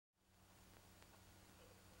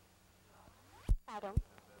Beratung.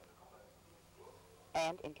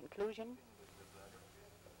 And in conclusion,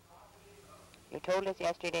 you told us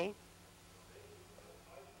yesterday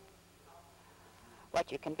what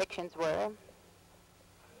your convictions were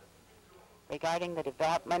regarding the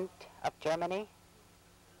development of Germany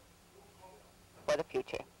for the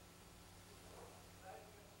future.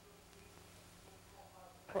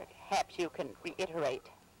 Perhaps you can reiterate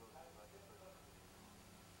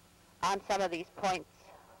on some of these points,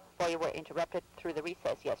 for you were interrupted through the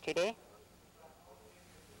recess yesterday.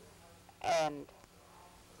 And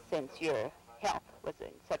since your health was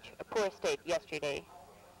in such a poor state yesterday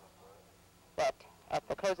that at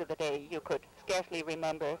the close of the day you could scarcely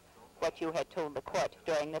remember what you had told the court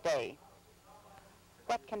during the day,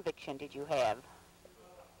 what conviction did you have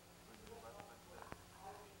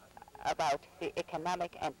about the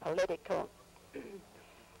economic and political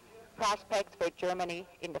prospects for Germany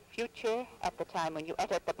in the future at the time when you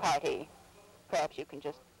entered the party? Perhaps you can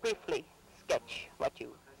just briefly sketch what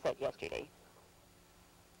you said yesterday.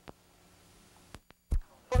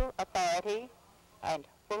 Full authority and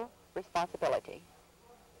full responsibility.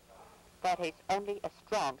 That is only a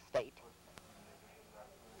strong state,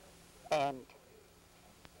 and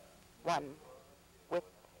one with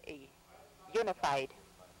a unified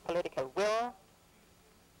political will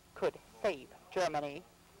could save Germany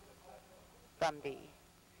from the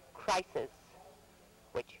crisis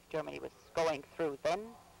which Germany was going through then,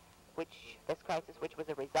 this crisis which was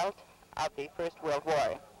a result of the First World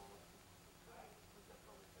War.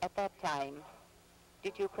 At that time,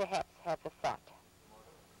 did you perhaps have the thought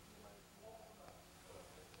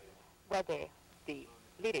whether the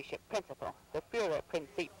leadership principle, the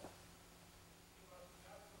Führerprinzip,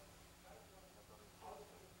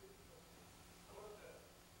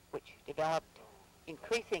 which developed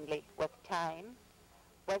increasingly with time,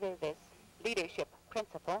 whether this leadership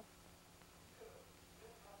principle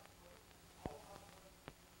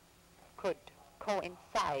could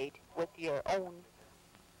coincide with your own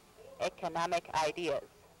economic ideas?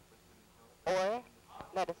 Or,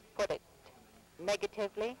 let us put it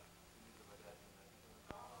negatively,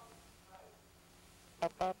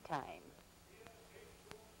 at that time,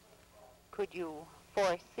 could you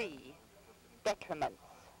foresee detriments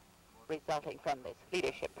resulting from this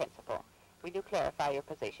leadership principle? Will you clarify your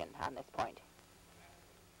position on this point?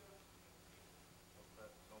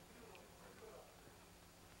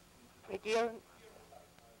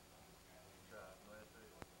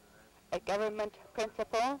 A government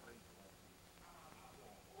principle,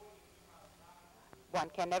 one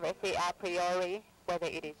can never say a priori whether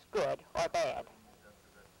it is good or bad.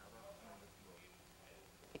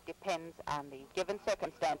 It depends on the given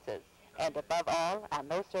circumstances, and above all, on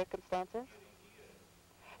those circumstances,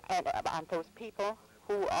 and on those people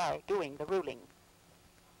who are doing the ruling.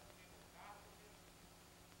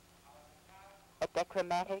 A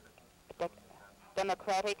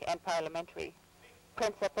democratic and parliamentary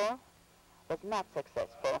principle was not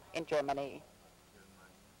successful in Germany.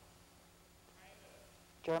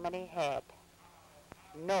 Germany had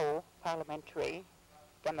no parliamentary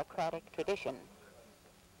democratic tradition,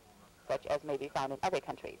 such as may be found in other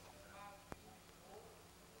countries.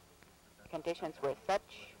 Conditions were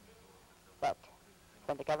such that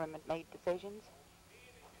when the government made decisions,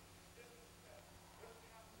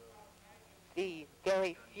 the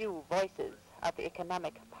very few voices of the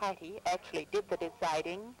economic party actually did the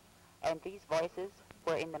deciding, and these voices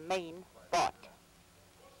were in the main bought.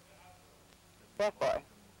 Therefore,